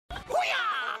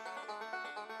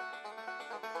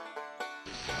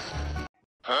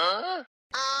Huh?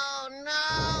 Oh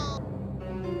no!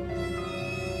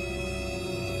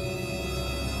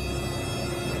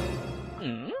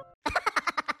 Hmm?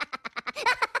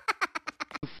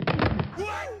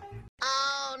 What?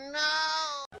 Oh no!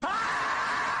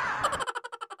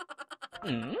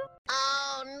 Hmm?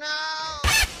 Oh no!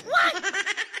 What?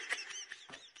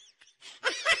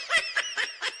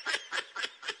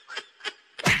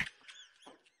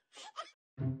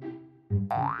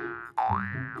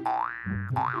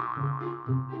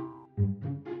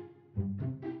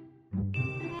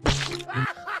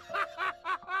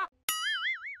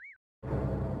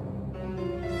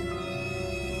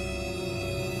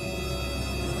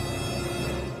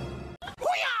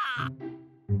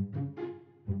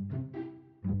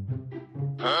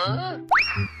 Huh?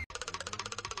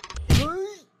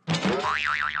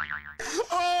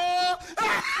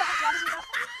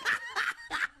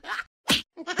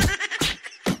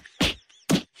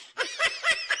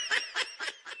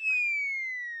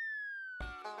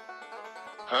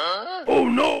 Huh? Oh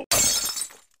no!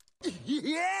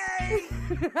 Yay!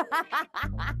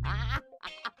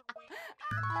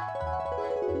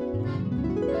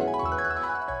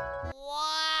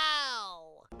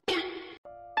 Wow!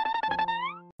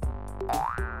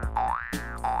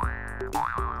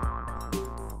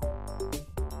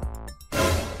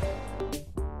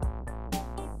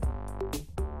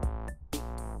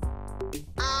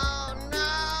 Oh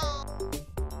no!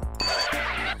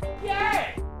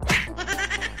 Yay!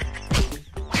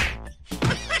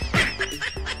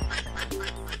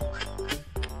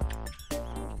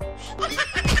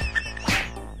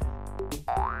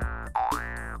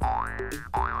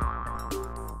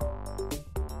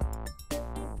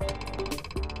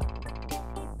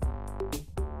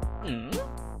 Hmm?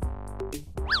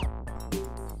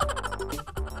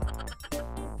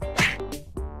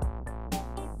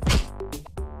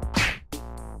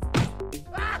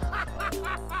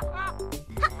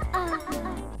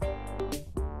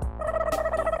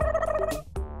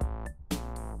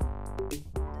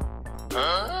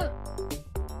 Huh?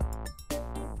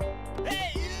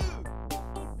 Hey, you!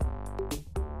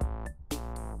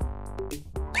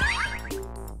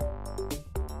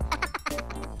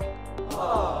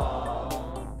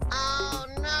 Oh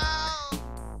no!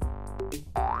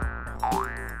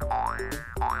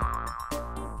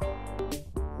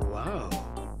 Wow.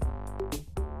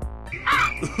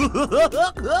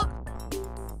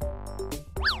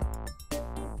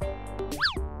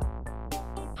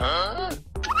 Huh?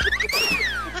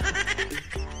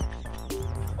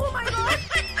 Oh my god!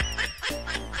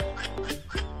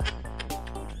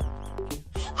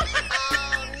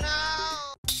 Oh no!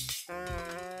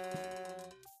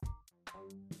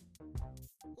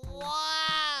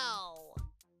 Wow!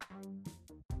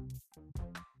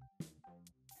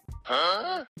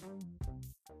 Huh?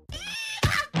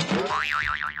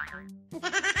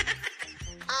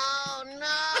 Oh no!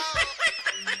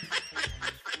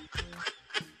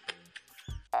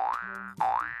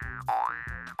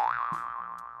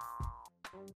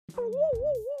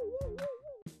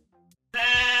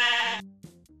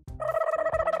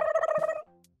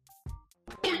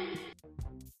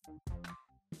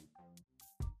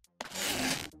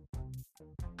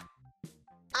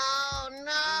 Oh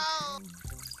no!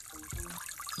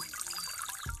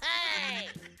 Hey!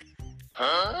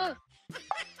 Huh?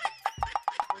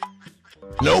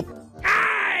 Nope.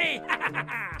 Hey!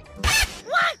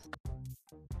 What?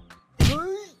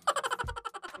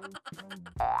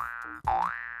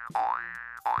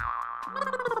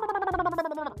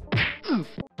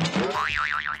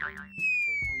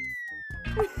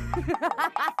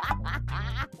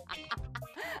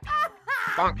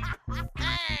 Bonk.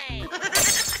 Hey!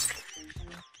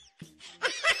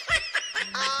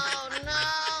 Oh no!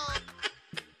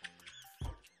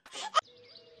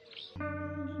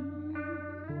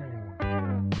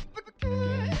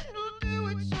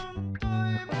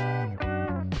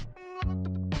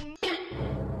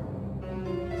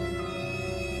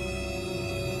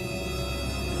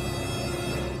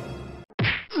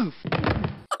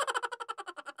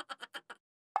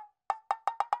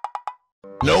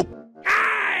 Nope.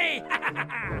 Hey!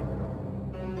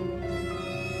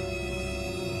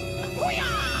 Hey, you!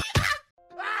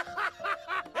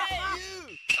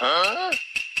 Huh?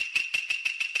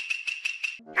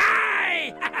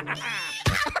 Hey!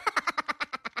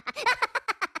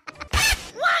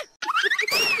 What?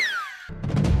 Hey, you!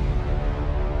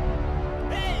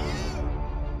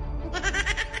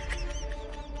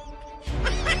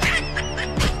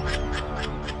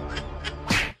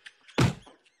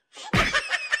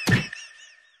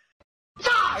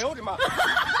 I owed him up.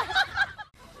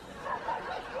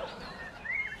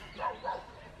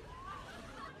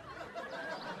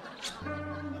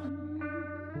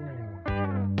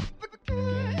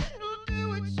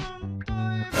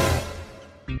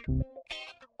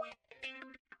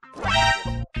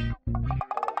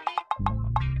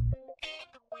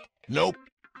 Nope.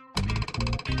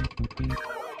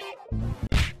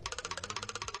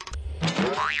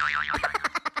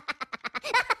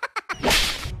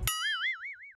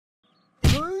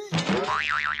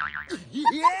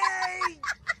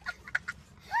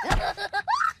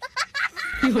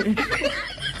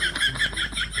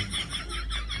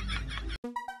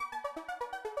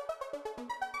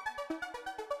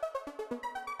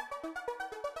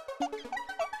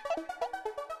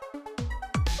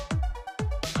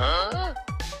 Huh?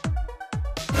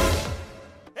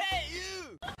 Hey,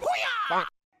 you! Hoo-yah!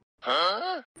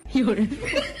 Huh?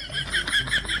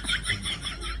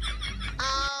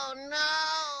 Oh, no!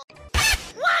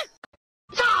 What?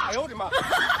 Die! Hold him up!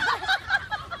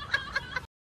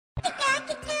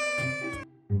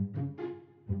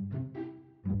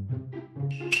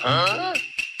 Huh?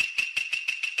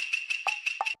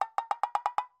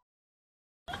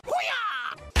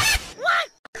 Hoo-yah! What?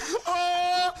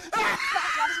 Oh!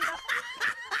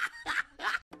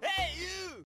 Hey,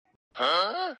 you!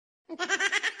 Huh?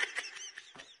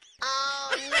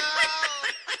 Oh, no!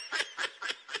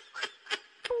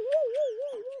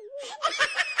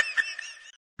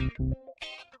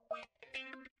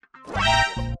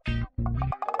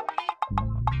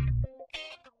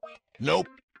 Nope.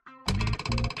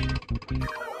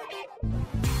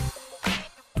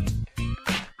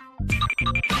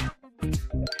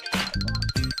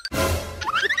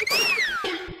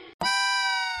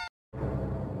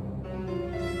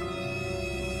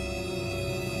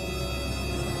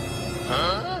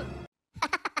 Huh?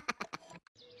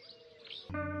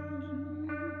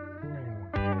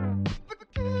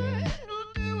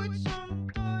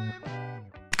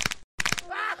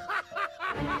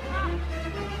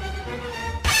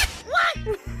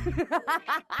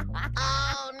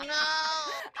 Oh no!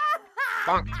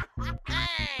 Bonk.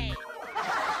 Hey!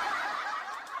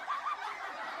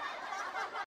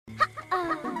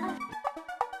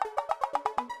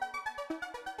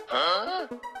 Huh?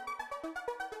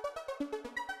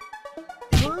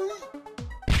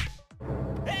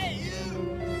 Hey, you!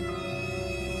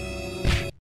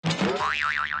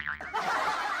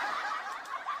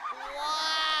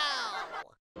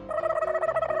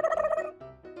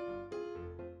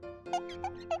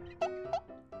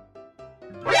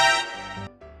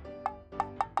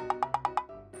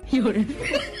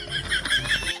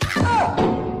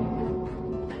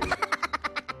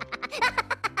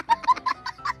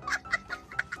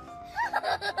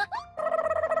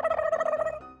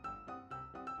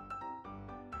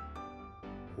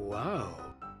 Wow.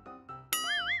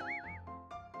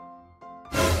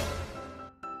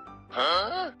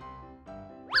 Huh?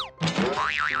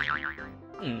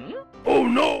 Oh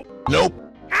no! Nope.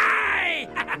 Hey!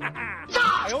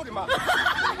 I hold him up.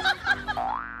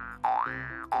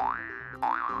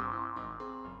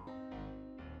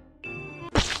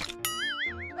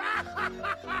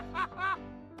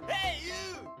 Hey,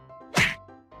 you!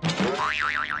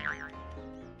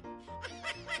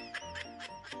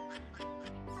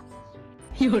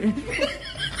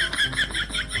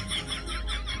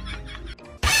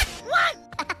 What?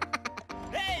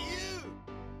 Hey, you!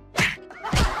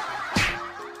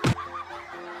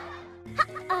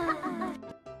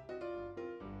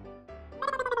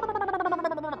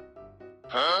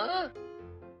 Huh?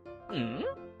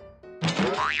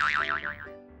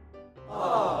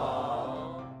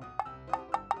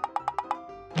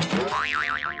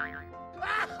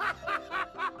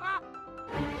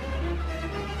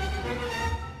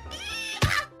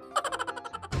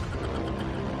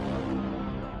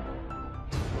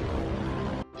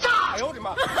 I hold him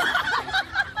up.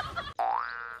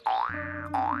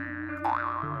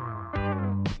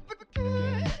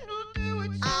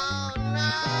 Oh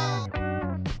no!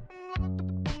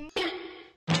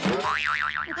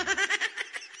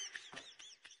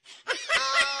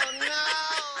 Oh no!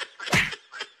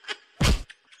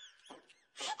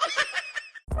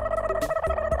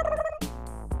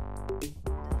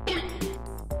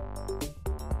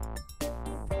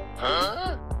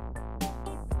 Huh?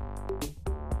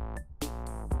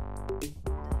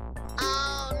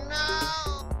 Oh no!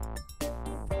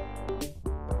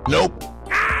 Nope.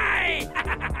 Hey!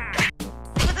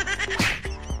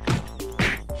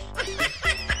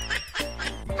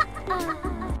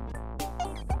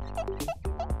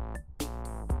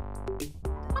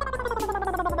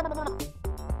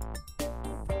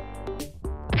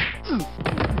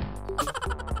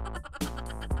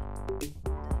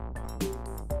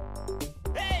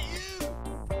 Hey, you!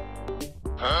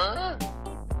 Huh?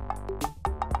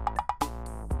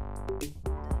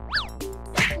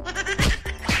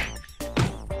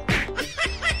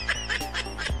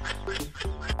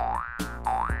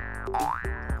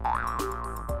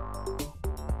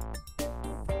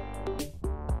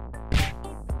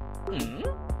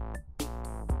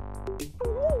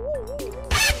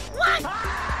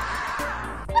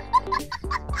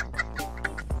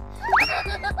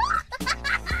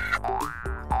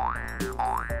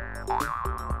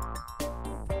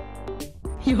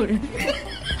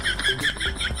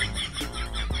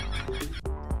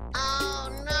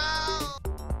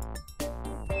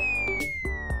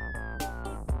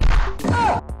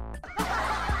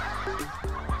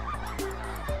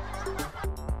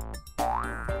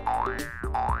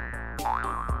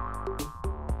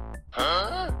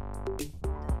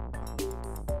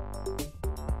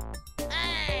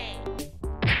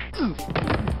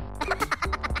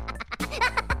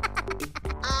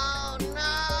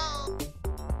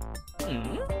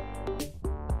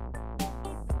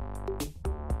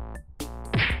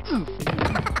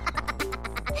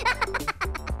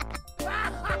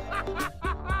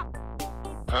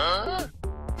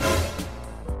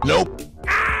 Nope.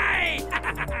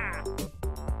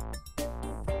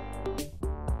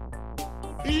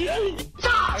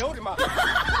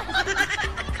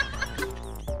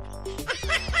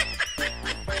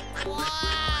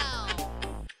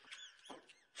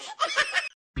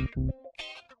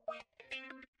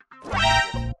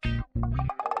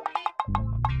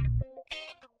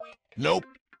 Nope.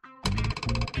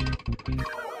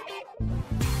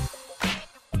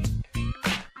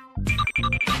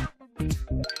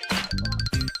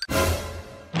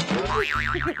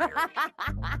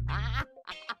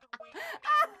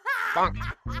 Bonk.